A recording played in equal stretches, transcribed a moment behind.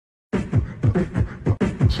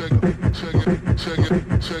check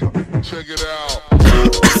it out.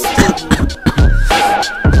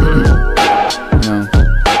 You know,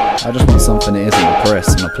 I just want something that isn't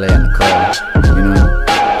depressed and I play in the car, you know.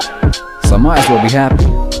 So I might as well be happy.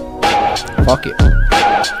 Fuck it.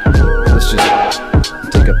 Let's just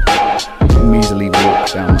take a measly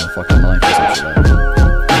walk down my fucking life or some shit like that.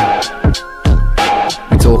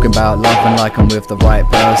 Talking about loving like I'm with the right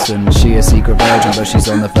person. She a secret virgin but she's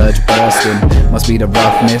on the verge of bursting. Must be the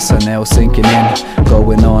roughness, her nails sinking in.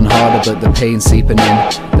 Going on harder but the pain seeping in.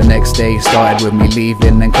 The next day started with me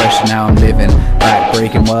leaving, then question how I'm living. Back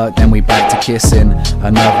breaking work, then we back to kissing.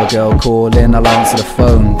 Another girl calling, I'll answer the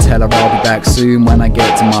phone. Tell her I'll be back soon when I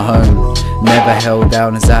get to my home. Never held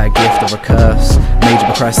down, is that a gift or a curse? Major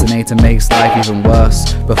procrastinator makes life even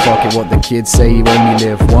worse. But fuck it, what the kids say, you only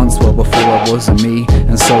live once. Well, before I wasn't me,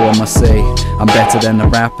 and so I must say I'm better than the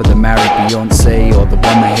rapper that married Beyonce, or the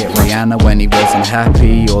one that hit Rihanna when he wasn't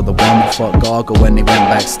happy, or the one that fucked Gaga when they went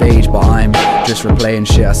backstage. But I'm just replaying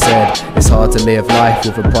shit I said. It's hard to live life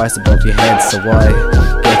with a price above your head, so I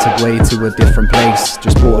get away to a different place.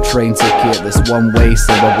 Just bought a train ticket that's one way,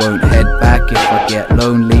 so I won't head back if I get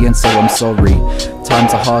lonely, and so I'm sorry.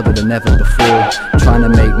 Times are harder than ever before. Trying to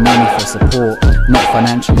make money for support, not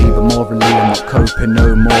financially but morally. I'm not coping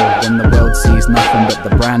no more when the world sees nothing but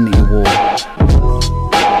the brand that you wore.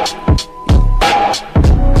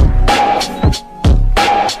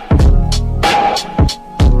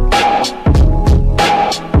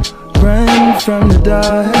 Run from the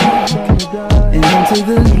dark and into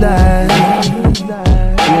the light.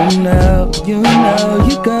 You know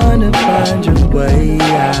you're gonna find your way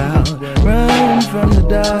out. Run from the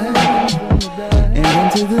dark and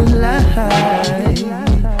into the light.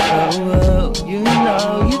 Oh, you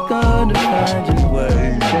know you're gonna find your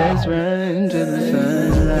way. Just run to the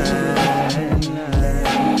sunlight.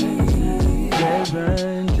 Just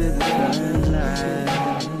run to the sunlight.